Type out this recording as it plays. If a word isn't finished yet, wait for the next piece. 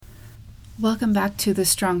Welcome back to the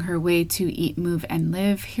Strong Her Way to Eat, Move, and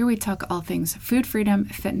Live. Here we talk all things food freedom,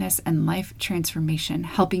 fitness, and life transformation,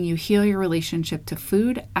 helping you heal your relationship to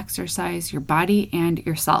food, exercise, your body, and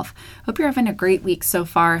yourself. Hope you're having a great week so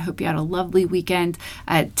far. Hope you had a lovely weekend.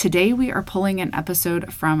 Today we are pulling an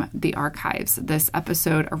episode from the archives. This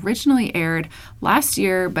episode originally aired last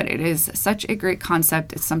year, but it is such a great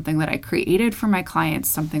concept. It's something that I created for my clients,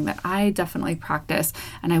 something that I definitely practice,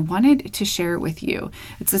 and I wanted to share it with you.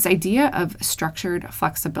 It's this idea of structured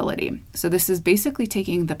flexibility. So this is basically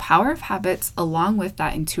taking the power of habits along with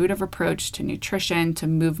that intuitive approach to nutrition, to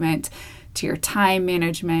movement, to your time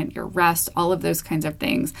management, your rest, all of those kinds of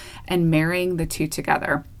things, and marrying the two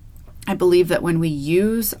together. I believe that when we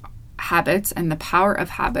use habits and the power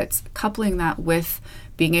of habits, coupling that with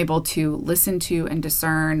being able to listen to and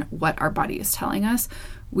discern what our body is telling us,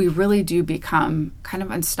 we really do become kind of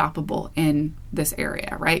unstoppable in this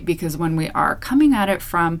area, right? Because when we are coming at it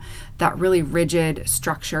from that really rigid,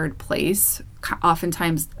 structured place,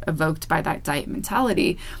 oftentimes evoked by that diet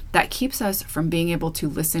mentality, that keeps us from being able to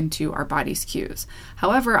listen to our body's cues.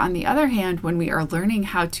 However, on the other hand, when we are learning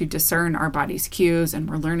how to discern our body's cues and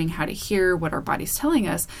we're learning how to hear what our body's telling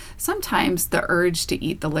us, sometimes the urge to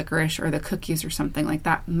eat the licorice or the cookies or something like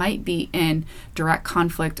that might be in direct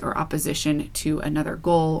conflict or opposition to another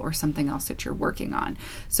goal or something else that you're working on.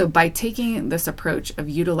 So by taking this approach of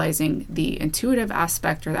utilizing the intuitive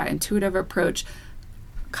aspect or that intuitive approach,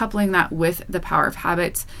 coupling that with the power of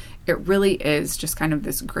habits, it really is just kind of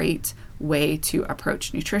this great way to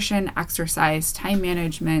approach nutrition, exercise, time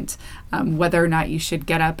management, whether or not you should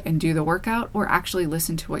get up and do the workout or actually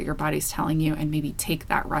listen to what your body's telling you and maybe take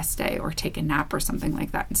that rest day or take a nap or something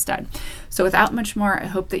like that instead. So without much more, I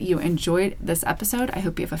hope that you enjoyed this episode. I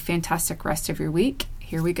hope you have a fantastic rest of your week.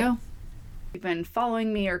 Here we go. You've been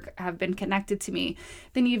following me or have been connected to me,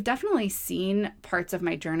 then you've definitely seen parts of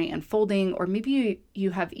my journey unfolding, or maybe you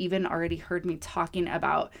have even already heard me talking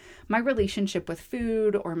about my relationship with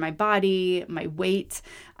food or my body, my weight,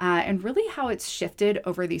 and really how it's shifted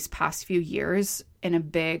over these past few years in a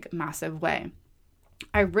big, massive way.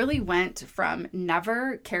 I really went from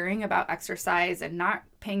never caring about exercise and not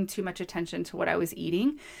paying too much attention to what I was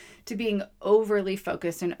eating to being overly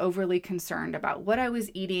focused and overly concerned about what I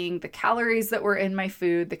was eating, the calories that were in my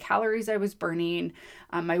food, the calories I was burning,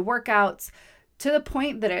 my workouts, to the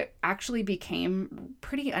point that it actually became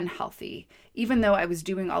pretty unhealthy, even though I was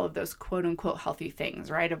doing all of those quote unquote healthy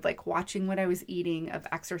things, right? Of like watching what I was eating, of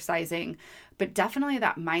exercising, but definitely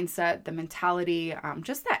that mindset, the mentality,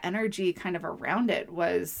 just that energy kind of around it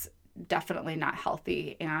was definitely not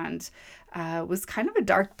healthy and was kind of a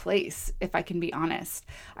dark place, if I can be honest.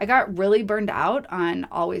 I got really burned out on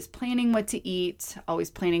always planning what to eat, always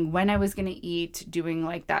planning when I was going to eat, doing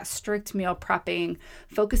like that strict meal prepping,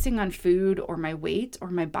 focusing on food or my weight or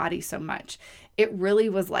my body so much. It really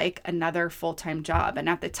was like another full-time job. And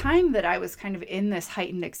at the time that I was kind of in this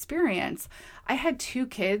heightened experience, I had 2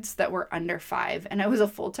 kids that were under 5, and I was a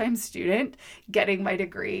full-time student getting my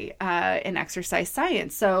degree in exercise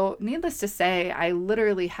science. So needless to say, I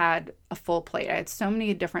literally had a full plate. I had so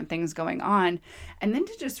many different things going on. And then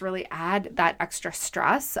to just really add that extra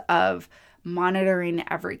stress of monitoring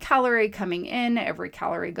every calorie coming in, every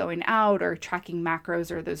calorie going out, or tracking macros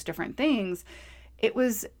or those different things, it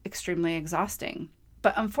was extremely exhausting.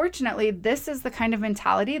 But unfortunately, this is the kind of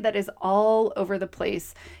mentality that is all over the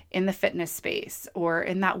place in the fitness space or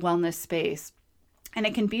in that wellness space. And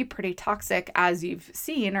it can be pretty toxic, as you've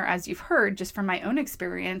seen or as you've heard just from my own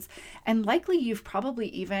experience. And likely you've probably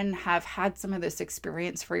even have had some of this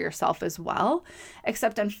experience for yourself as well.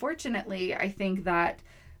 Except unfortunately, I think that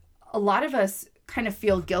a lot of us kind of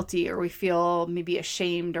feel guilty, or we feel maybe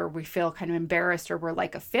ashamed, or we feel kind of embarrassed, or we're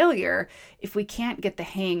like a failure if we can't get the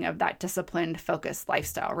hang of that disciplined, focused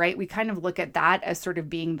lifestyle, right? We kind of look at that as sort of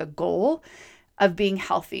being the goal of being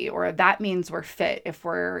healthy, or that means we're fit if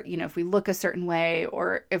we're, if we look a certain way,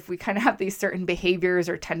 or if we kind of have these certain behaviors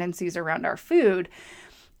or tendencies around our food.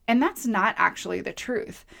 And that's not actually the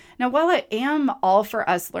truth. Now, while I am all for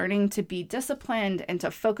us learning to be disciplined and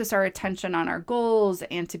to focus our attention on our goals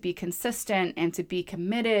and to be consistent and to be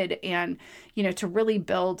committed and, to really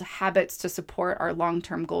build habits to support our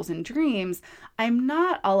long-term goals and dreams, I'm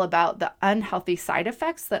not all about the unhealthy side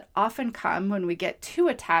effects that often come when we get too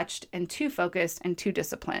attached and too focused and too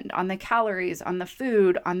disciplined on the calories, on the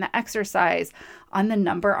food, on the exercise, on the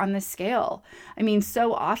number on the scale. I mean,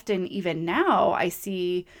 so often, even now, I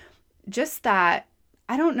see just that.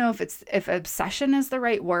 I don't know if obsession is the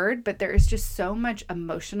right word, but there is just so much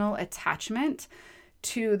emotional attachment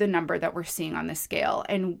to the number that we're seeing on the scale.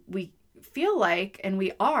 And we feel like, and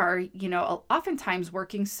we are, oftentimes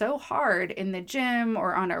working so hard in the gym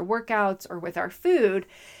or on our workouts or with our food,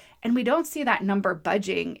 and we don't see that number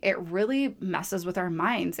budging, it really messes with our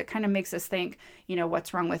minds. It kind of makes us think,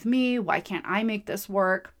 what's wrong with me? Why can't I make this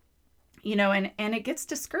work? And it gets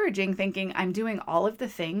discouraging thinking I'm doing all of the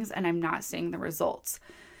things and I'm not seeing the results.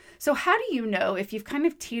 So how do you know if you've kind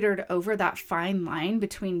of teetered over that fine line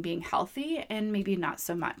between being healthy and maybe not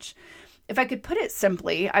so much? If I could put it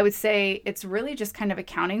simply, I would say it's really just kind of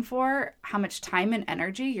accounting for how much time and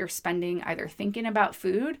energy you're spending either thinking about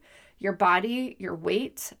food, your body, your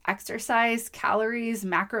weight, exercise, calories,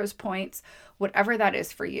 macros, points, whatever that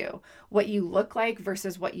is for you, what you look like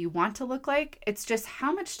versus what you want to look like. It's just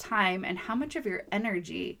how much time and how much of your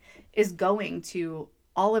energy is going to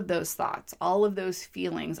all of those thoughts, all of those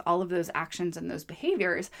feelings, all of those actions and those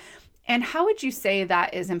behaviors. And how would you say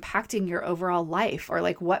that is impacting your overall life? Or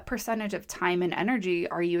like what percentage of time and energy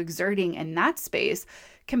are you exerting in that space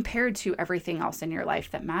compared to everything else in your life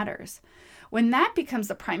that matters? When that becomes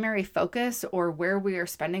the primary focus or where we are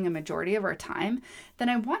spending a majority of our time, then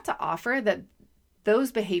I want to offer that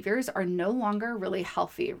those behaviors are no longer really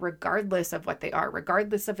healthy, regardless of what they are,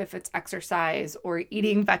 regardless of if it's exercise or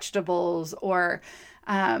eating vegetables or,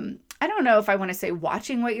 I don't know if I want to say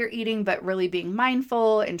watching what you're eating, but really being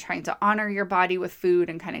mindful and trying to honor your body with food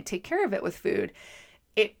and kind of take care of it with food.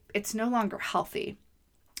 It's no longer healthy.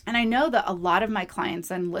 And I know that a lot of my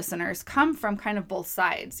clients and listeners come from kind of both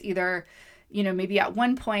sides, either maybe at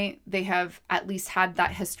one point they have at least had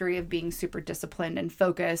that history of being super disciplined and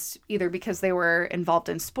focused, either because they were involved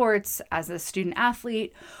in sports as a student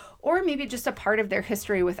athlete, or maybe just a part of their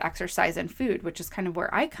history with exercise and food, which is kind of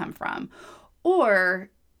where I come from. Or,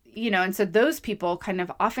 and so those people kind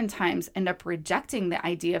of oftentimes end up rejecting the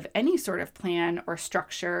idea of any sort of plan or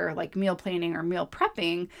structure like meal planning or meal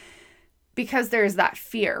prepping, because there's that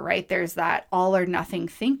fear, right? There's that all or nothing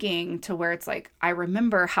thinking to where it's like, I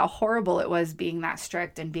remember how horrible it was being that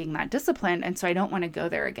strict and being that disciplined. And so I don't want to go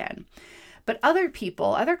there again. But other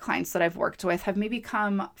people, other clients that I've worked with have maybe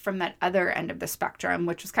come from that other end of the spectrum,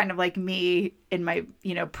 which was kind of like me in my,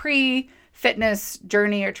 pre-fitness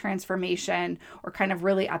journey or transformation, or kind of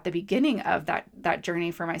really at the beginning of that journey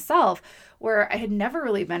for myself, where I had never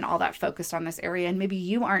really been all that focused on this area. And maybe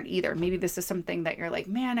you aren't either. Maybe this is something that you're like,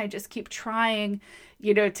 man, I just keep trying,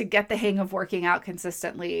 to get the hang of working out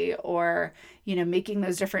consistently, or, making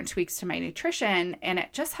those different tweaks to my nutrition, and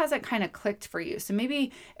it just hasn't kind of clicked for you. So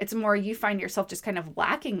maybe it's more you find yourself just kind of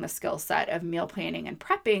lacking the skill set of meal planning and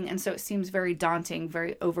prepping. And so it seems very daunting,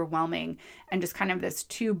 very overwhelming, and just kind of this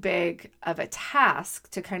too big of a task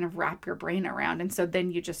to kind of wrap your brain around. And so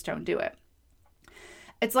then you just don't do it.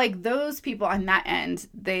 It's like those people on that end,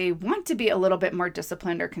 they want to be a little bit more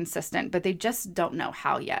disciplined or consistent, but they just don't know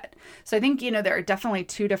how yet. So I think, there are definitely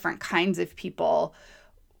two different kinds of people.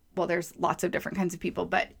 Well, there's lots of different kinds of people,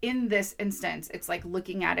 but in this instance, it's like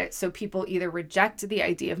looking at it. So people either reject the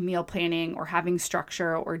idea of meal planning or having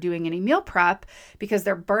structure or doing any meal prep because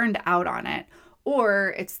they're burned out on it,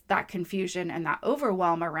 or it's that confusion and that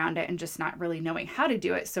overwhelm around it and just not really knowing how to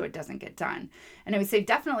do it, so it doesn't get done. And I would say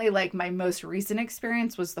definitely like my most recent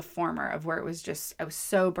experience was the former, of where it was just, I was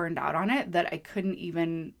so burned out on it that I couldn't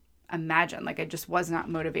even imagine, like I just was not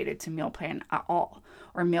motivated to meal plan at all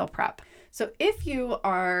or meal prep. So if you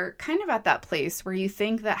are kind of at that place where you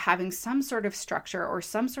think that having some sort of structure or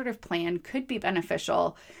some sort of plan could be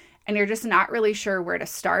beneficial, and you're just not really sure where to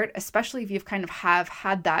start, especially if you've kind of have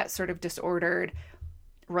had that sort of disordered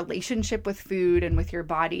relationship with food and with your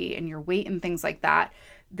body and your weight and things like that,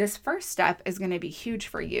 this first step is going to be huge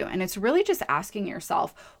for you. And it's really just asking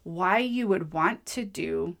yourself why you would want to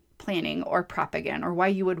do planning or prep again, or why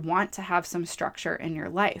you would want to have some structure in your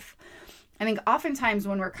life. I think oftentimes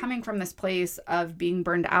when we're coming from this place of being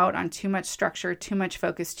burned out on too much structure, too much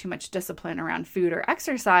focus, too much discipline around food or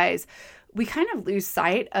exercise, we kind of lose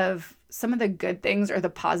sight of some of the good things or the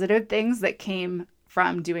positive things that came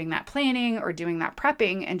from doing that planning or doing that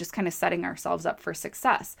prepping and just kind of setting ourselves up for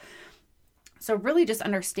success. So really just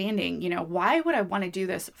understanding, why would I want to do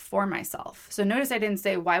this for myself? So notice I didn't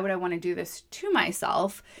say, why would I want to do this to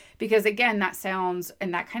myself? Because again, that sounds,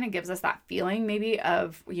 and that kind of gives us that feeling maybe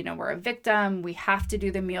of, we're a victim, we have to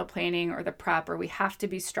do the meal planning or the prep, or we have to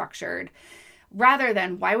be structured. Rather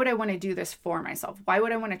than, why would I want to do this for myself? Why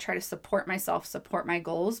would I want to try to support myself, support my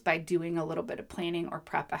goals by doing a little bit of planning or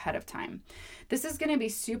prep ahead of time? This is going to be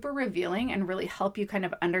super revealing and really help you kind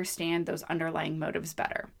of understand those underlying motives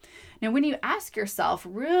better. Now, when you ask yourself,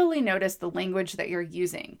 really notice the language that you're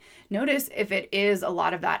using. Notice if it is a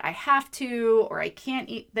lot of that, I have to, or I can't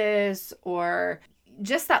eat this, or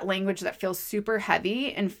just that language that feels super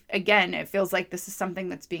heavy. And again, it feels like this is something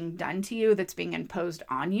that's being done to you, that's being imposed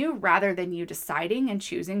on you, rather than you deciding and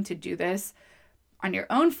choosing to do this on your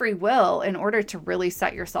own free will in order to really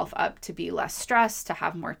set yourself up to be less stressed, to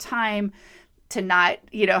have more time, to not,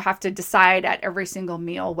 have to decide at every single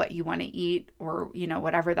meal what you want to eat or,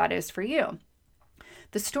 whatever that is for you.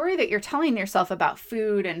 The story that you're telling yourself about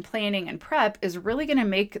food and planning and prep is really going to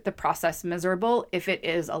make the process miserable if it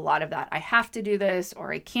is a lot of that. I have to do this,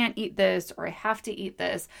 or I can't eat this, or I have to eat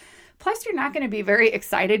this. Plus, you're not going to be very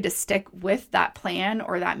excited to stick with that plan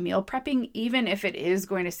or that meal prepping, even if it is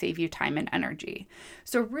going to save you time and energy.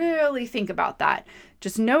 So really think about that.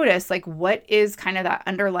 Just notice what is kind of that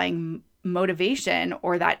underlying motivation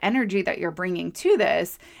or that energy that you're bringing to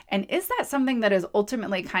this. And is that something that is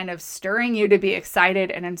ultimately kind of stirring you to be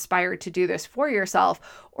excited and inspired to do this for yourself?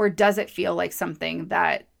 Or does it feel like something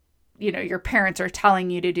that, your parents are telling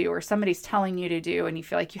you to do, or somebody's telling you to do, and you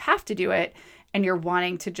feel like you have to do it and you're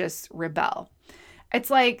wanting to just rebel? It's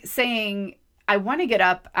like saying, I want to get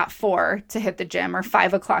up at 4 to hit the gym or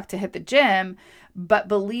 5 o'clock to hit the gym, but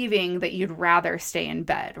believing that you'd rather stay in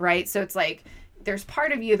bed, right? So it's like, there's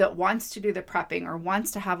part of you that wants to do the prepping or wants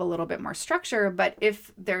to have a little bit more structure. But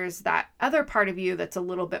if there's that other part of you that's a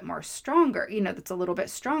little bit more stronger, that's a little bit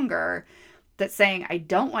stronger, that's saying, I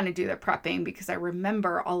don't want to do the prepping because I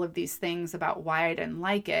remember all of these things about why I didn't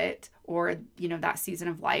like it. Or, that season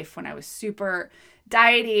of life when I was super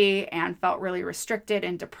diety and felt really restricted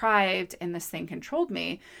and deprived and this thing controlled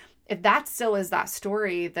me. If that still is that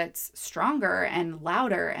story that's stronger and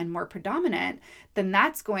louder and more predominant, then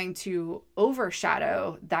that's going to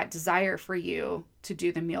overshadow that desire for you to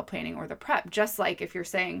do the meal planning or the prep. Just like if you're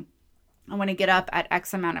saying, I want to get up at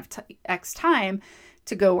X amount of X time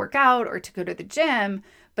to go work out or to go to the gym,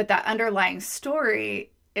 but that underlying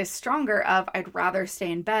story is stronger of I'd rather stay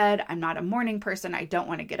in bed, I'm not a morning person, I don't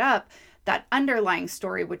want to get up. That underlying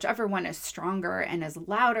story, whichever one is stronger and is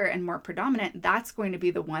louder and more predominant, that's going to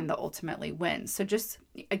be the one that ultimately wins. So just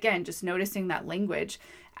noticing that language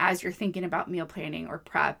as you're thinking about meal planning or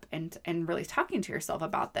prep and really talking to yourself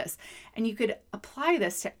about this. And you could apply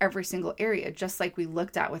this to every single area, just like we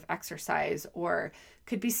looked at with exercise, or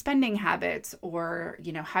could be spending habits, or,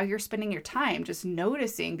 how you're spending your time, just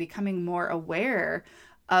noticing, becoming more aware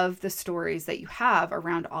of the stories that you have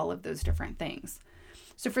around all of those different things.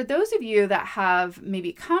 So for those of you that have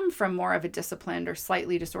maybe come from more of a disciplined or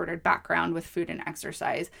slightly disordered background with food and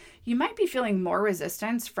exercise, you might be feeling more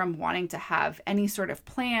resistance from wanting to have any sort of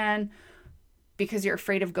plan because you're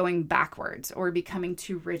afraid of going backwards or becoming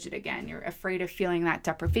too rigid again. You're afraid of feeling that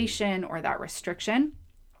deprivation or that restriction.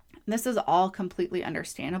 This is all completely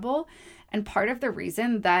understandable, and part of the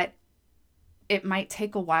reason that it might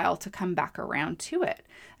take a while to come back around to it.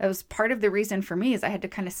 That was part of the reason for me, is I had to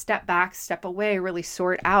kind of step back, step away, really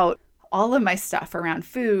sort out all of my stuff around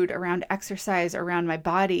food, around exercise, around my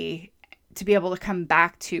body, to be able to come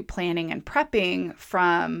back to planning and prepping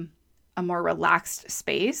from a more relaxed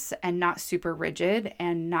space and not super rigid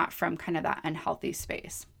and not from kind of that unhealthy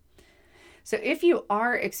space. So if you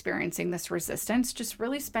are experiencing this resistance, just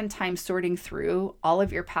really spend time sorting through all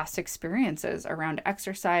of your past experiences around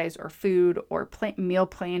exercise or food or meal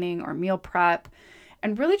planning or meal prep,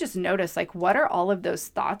 and really just notice what are all of those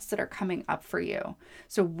thoughts that are coming up for you.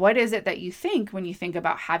 So what is it that you think when you think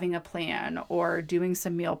about having a plan or doing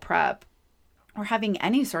some meal prep or having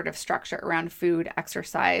any sort of structure around food,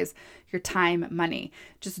 exercise, your time, money?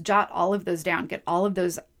 Just jot all of those down, get all of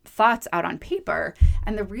those thoughts out on paper.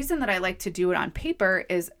 And the reason that I like to do it on paper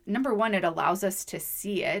is, number one, it allows us to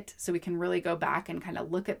see it so we can really go back and kind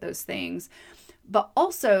of look at those things. But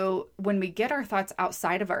also, when we get our thoughts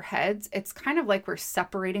outside of our heads, it's kind of like we're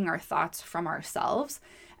separating our thoughts from ourselves.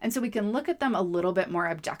 And so we can look at them a little bit more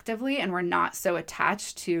objectively, and we're not so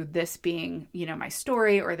attached to this being, my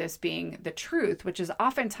story, or this being the truth, which is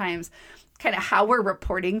oftentimes kind of how we're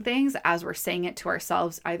reporting things as we're saying it to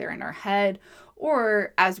ourselves, either in our head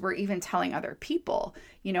or as we're even telling other people.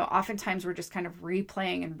 Oftentimes we're just kind of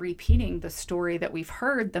replaying and repeating the story that we've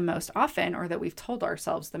heard the most often, or that we've told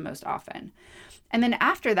ourselves the most often. And then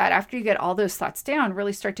after that, after you get all those thoughts down,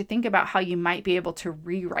 really start to think about how you might be able to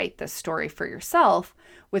rewrite this story for yourself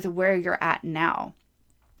with where you're at now.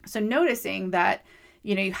 So noticing that,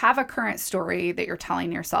 you have a current story that you're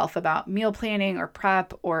telling yourself about meal planning or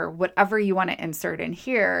prep or whatever you want to insert in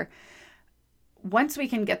here. Once we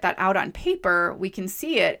can get that out on paper, we can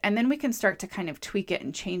see it, and then we can start to kind of tweak it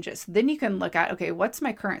and change it. So then you can look at, okay, what's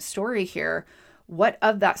my current story here? what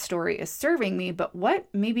of that story is serving me, but what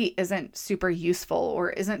maybe isn't super useful or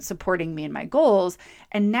isn't supporting me in my goals.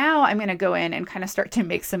 And now I'm going to go in and kind of start to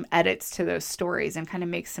make some edits to those stories and kind of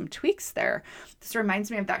make some tweaks there. This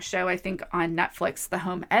reminds me of that show, I think on Netflix, The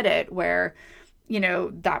Home Edit, where,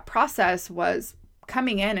 that process was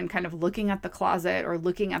coming in and kind of looking at the closet or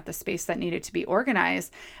looking at the space that needed to be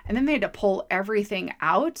organized. And then they had to pull everything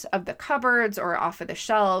out of the cupboards or off of the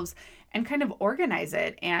shelves and kind of organize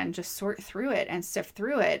it and just sort through it and sift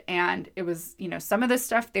through it. And it was, some of the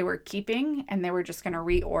stuff they were keeping and they were just going to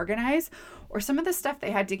reorganize, or some of the stuff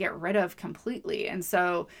they had to get rid of completely. And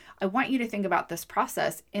so I want you to think about this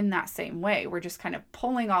process in that same way. We're just kind of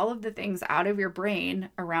pulling all of the things out of your brain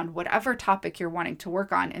around whatever topic you're wanting to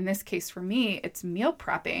work on. In this case, for me, it's meal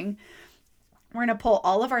prepping. We're going to pull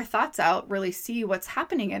all of our thoughts out, really see what's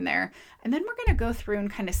happening in there. And then we're going to go through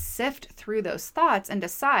and kind of sift through those thoughts and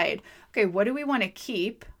decide, okay, what do we want to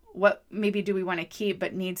keep? What maybe do we want to keep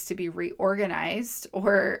but needs to be reorganized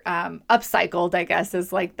or upcycled, I guess,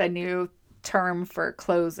 is like the new term for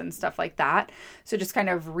clothes and stuff like that. So just kind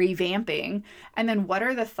of revamping. And then what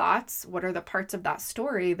are the thoughts? What are the parts of that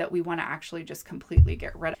story that we want to actually just completely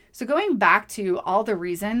get rid of? So going back to all the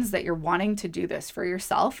reasons that you're wanting to do this for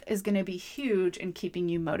yourself is going to be huge in keeping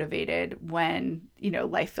you motivated when,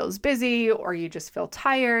 life feels busy or you just feel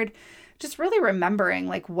tired. Just really remembering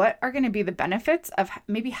what are going to be the benefits of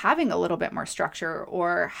maybe having a little bit more structure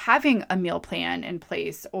or having a meal plan in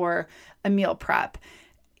place or a meal prep.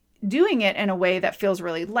 Doing it in a way that feels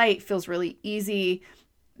really light, feels really easy,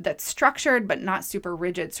 that's structured but not super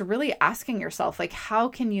rigid. So really asking yourself, how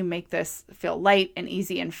can you make this feel light and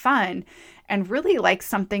easy and fun, and really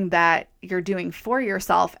something that you're doing for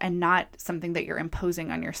yourself and not something that you're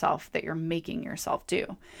imposing on yourself, that you're making yourself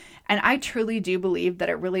do. And I truly do believe that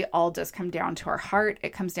it really all does come down to our heart.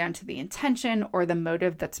 It comes down to the intention or the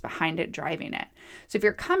motive that's behind it, driving it. So if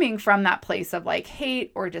you're coming from that place of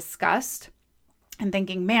hate or disgust, and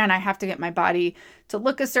thinking, man, I have to get my body to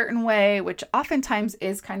look a certain way, which oftentimes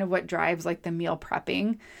is kind of what drives the meal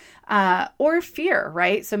prepping, or fear,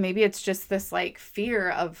 right? So maybe it's just this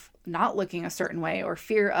fear of not looking a certain way or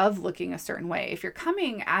fear of looking a certain way. If you're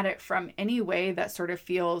coming at it from any way that sort of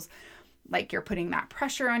feels like you're putting that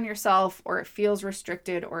pressure on yourself, or it feels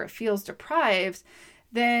restricted, or it feels deprived,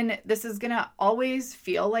 then this is going to always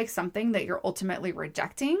feel like something that you're ultimately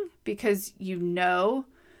rejecting, because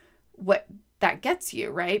what that gets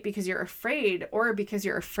you, right? Because you're afraid, or because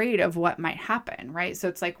you're afraid of what might happen, right? So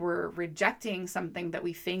it's we're rejecting something that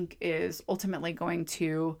we think is ultimately going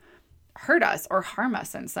to hurt us or harm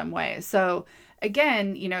us in some way. So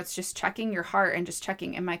again, it's just checking your heart and just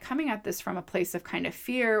checking, am I coming at this from a place of kind of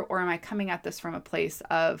fear, or am I coming at this from a place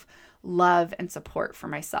of love and support for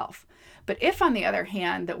myself? But if, on the other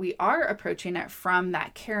hand, that we are approaching it from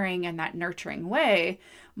that caring and that nurturing way,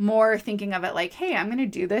 more thinking of it hey, I'm going to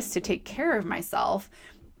do this to take care of myself,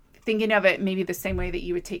 thinking of it maybe the same way that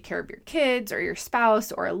you would take care of your kids or your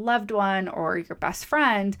spouse or a loved one or your best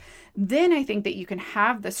friend, then I think that you can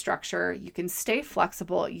have the structure, you can stay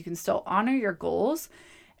flexible, you can still honor your goals,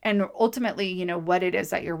 and ultimately, what it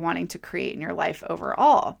is that you're wanting to create in your life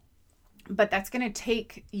overall. But that's going to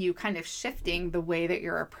take you kind of shifting the way that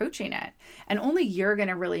you're approaching it. And only you're going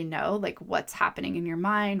to really know what's happening in your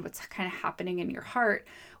mind, what's kind of happening in your heart,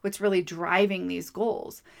 what's really driving these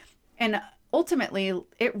goals. And ultimately,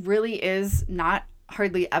 it really is not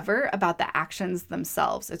hardly ever about the actions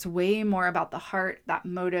themselves. It's way more about the heart, that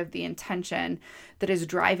motive, the intention that is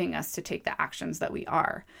driving us to take the actions that we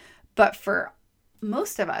are. But for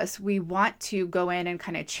most of us, we want to go in and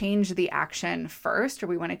kind of change the action first, or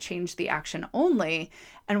we want to change the action only,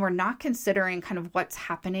 and we're not considering kind of what's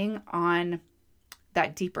happening on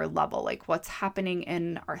that deeper level, what's happening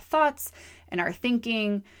in our thoughts and our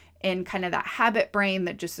thinking, in kind of that habit brain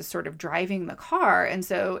that just is sort of driving the car. And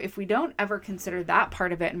so if we don't ever consider that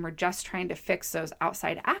part of it, and we're just trying to fix those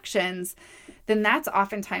outside actions, then that's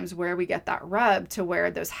oftentimes where we get that rub, to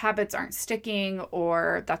where those habits aren't sticking,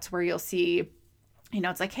 or that's where you'll see,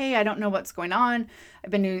 it's hey, I don't know what's going on.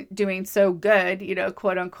 I've been doing so good,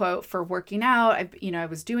 quote unquote, for working out. I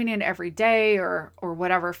was doing it every day or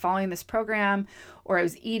whatever, following this program, or I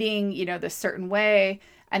was eating, this certain way.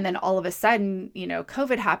 And then all of a sudden,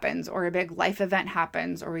 COVID happens, or a big life event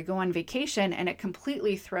happens, or we go on vacation, and it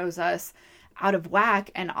completely throws us out of whack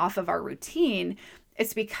and off of our routine.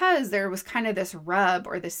 It's because there was kind of this rub,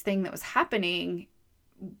 or this thing that was happening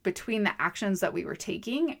between the actions that we were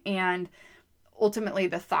taking, and ultimately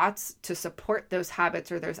the thoughts to support those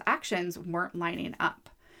habits or those actions weren't lining up.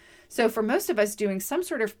 So for most of us, doing some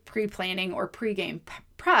sort of pre-planning or pre-game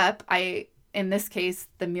prep, I in this case,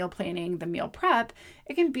 the meal planning, the meal prep,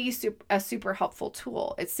 it can be a super helpful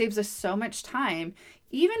tool. It saves us so much time,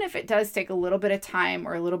 even if it does take a little bit of time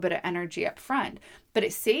or a little bit of energy up front. But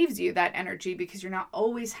it saves you that energy because you're not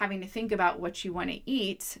always having to think about what you want to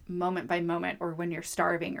eat moment by moment or when you're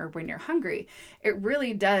starving or when you're hungry. It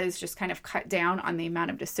really does just kind of cut down on the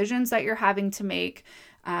amount of decisions that you're having to make,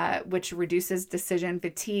 which reduces decision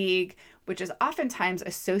fatigue, which is oftentimes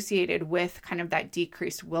associated with kind of that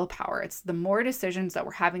decreased willpower. It's the more decisions that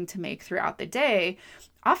we're having to make throughout the day,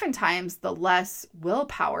 oftentimes the less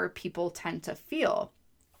willpower people tend to feel.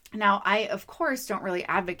 Now, I, of course, don't really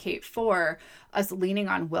advocate for us leaning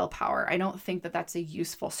on willpower. I don't think that that's a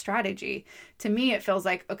useful strategy. To me, it feels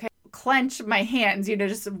like, okay, clench my hands,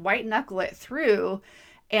 just white knuckle it through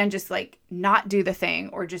and just like not do the thing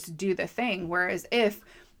or just do the thing. Whereas if,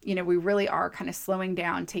 we really are kind of slowing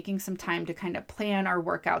down, taking some time to kind of plan our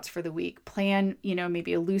workouts for the week, plan,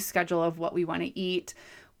 maybe a loose schedule of what we want to eat,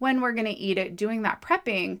 when we're going to eat it, doing that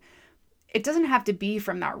prepping, it doesn't have to be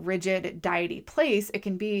from that rigid diety place. It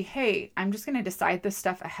can be, hey, I'm just going to decide this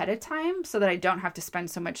stuff ahead of time so that I don't have to spend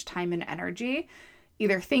so much time and energy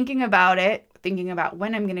either thinking about it, thinking about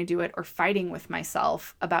when I'm going to do it, or fighting with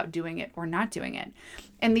myself about doing it or not doing it.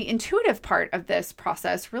 And the intuitive part of this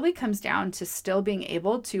process really comes down to still being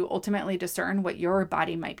able to ultimately discern what your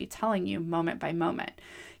body might be telling you moment by moment.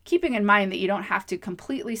 Keeping in mind that you don't have to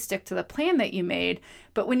completely stick to the plan that you made,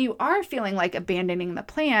 but when you are feeling like abandoning the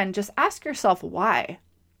plan, just ask yourself why.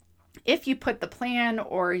 If you put the plan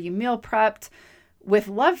or you meal prepped with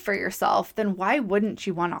love for yourself, then why wouldn't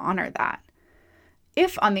you want to honor that?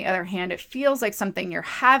 If, on the other hand, it feels like something you're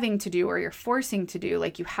having to do or you're forcing to do,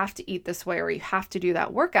 like you have to eat this way or you have to do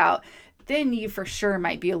that workout, then you for sure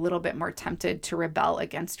might be a little bit more tempted to rebel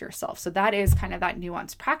against yourself. So that is kind of that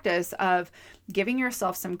nuanced practice of giving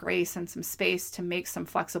yourself some grace and some space to make some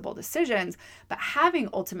flexible decisions, but having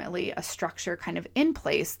ultimately a structure kind of in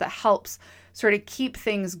place that helps sort of keep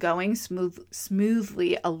things going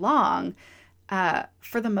smoothly along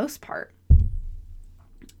for the most part.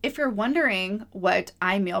 If you're wondering what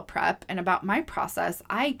I meal prep and about my process,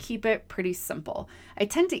 I keep it pretty simple. I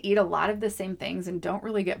tend to eat a lot of the same things and don't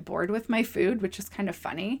really get bored with my food, which is kind of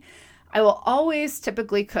funny. I will always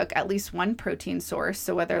typically cook at least one protein source,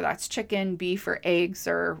 so whether that's chicken, beef, or eggs,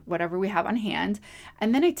 or whatever we have on hand.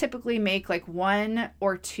 And then I typically make like one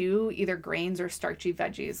or two either grains or starchy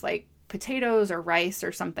veggies, like potatoes or rice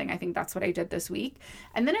or something. I think that's what I did this week.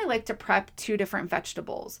 And then I like to prep 2 different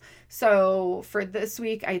vegetables. So for this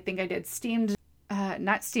week, I think I did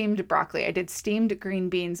not steamed broccoli. I did steamed green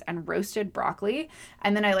beans and roasted broccoli.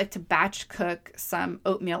 And then I like to batch cook some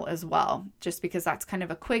oatmeal as well, just because that's kind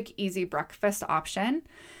of a quick, easy breakfast option.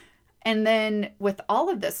 And then with all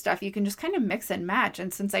of this stuff, you can just kind of mix and match.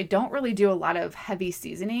 And since I don't really do a lot of heavy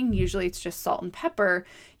seasoning, usually it's just salt and pepper,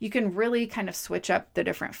 you can really kind of switch up the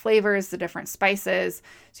different flavors, the different spices.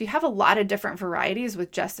 So you have a lot of different varieties with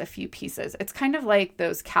just a few pieces. It's kind of like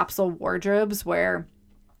those capsule wardrobes where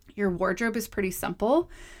your wardrobe is pretty simple,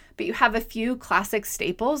 but you have a few classic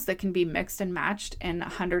staples that can be mixed and matched in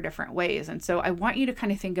 100 different ways. And so I want you to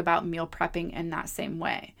kind of think about meal prepping in that same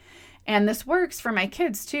way. And this works for my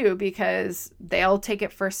kids too, because they'll take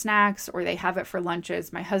it for snacks or they have it for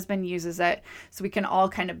lunches. My husband uses it, so we can all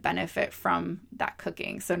kind of benefit from that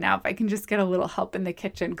cooking. So now if I can just get a little help in the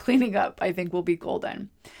kitchen cleaning up, I think we'll be golden.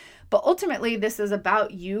 But ultimately, this is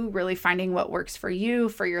about you really finding what works for you,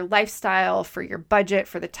 for your lifestyle, for your budget,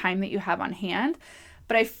 for the time that you have on hand.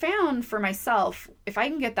 But I found for myself, if I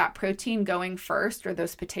can get that protein going first or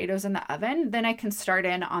those potatoes in the oven, then I can start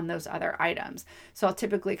in on those other items. So I'll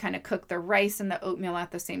typically kind of cook the rice and the oatmeal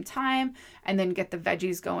at the same time and then get the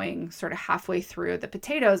veggies going sort of halfway through the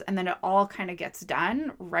potatoes. And then it all kind of gets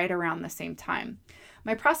done right around the same time.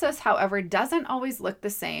 My process, however, doesn't always look the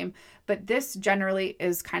same, but this generally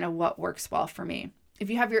is kind of what works well for me. If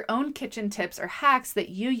you have your own kitchen tips or hacks that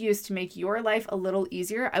you use to make your life a little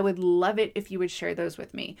easier, I would love it if you would share those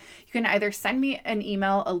with me. You can either send me an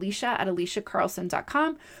email,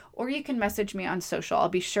 alicia@aliciacarlson.com, or you can message me on social. I'll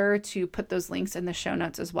be sure to put those links in the show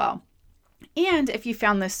notes as well. And if you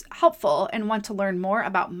found this helpful and want to learn more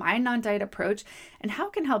about my non-diet approach and how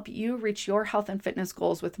it can help you reach your health and fitness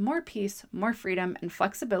goals with more peace, more freedom, and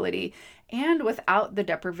flexibility, and without the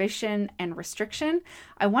deprivation and restriction,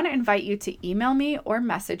 I want to invite you to email me or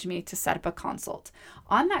message me to set up a consult.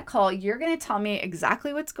 On that call, you're going to tell me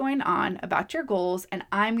exactly what's going on about your goals, and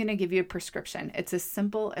I'm going to give you a prescription. It's as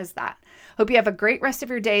simple as that. Hope you have a great rest of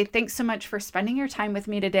your day. Thanks so much for spending your time with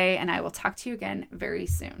me today, and I will talk to you again very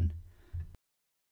soon.